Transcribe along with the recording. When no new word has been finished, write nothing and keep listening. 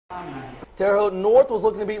Terre Haute North was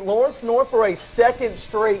looking to beat Lawrence North for a second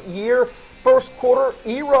straight year. First quarter,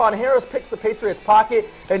 Eron Harris picks the Patriots' pocket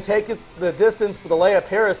and takes the distance for the layup.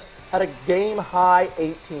 Harris had a game-high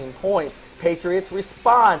 18 points. Patriots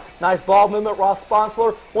respond. Nice ball movement. Ross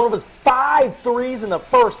Sponsler, one of his 5 threes in the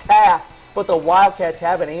first half. But the Wildcats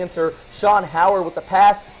have an answer. Sean Howard with the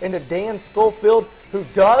pass into Dan Schofield, who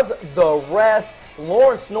does the rest.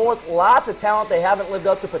 Lawrence North, lots of talent. They haven't lived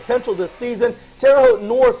up to potential this season. Terre Haute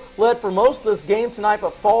North led for most of this game tonight,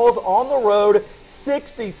 but falls on the road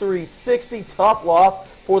 63-60. Tough loss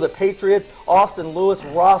for the Patriots. Austin Lewis,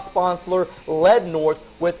 Ross Sponsler led North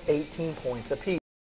with 18 points apiece.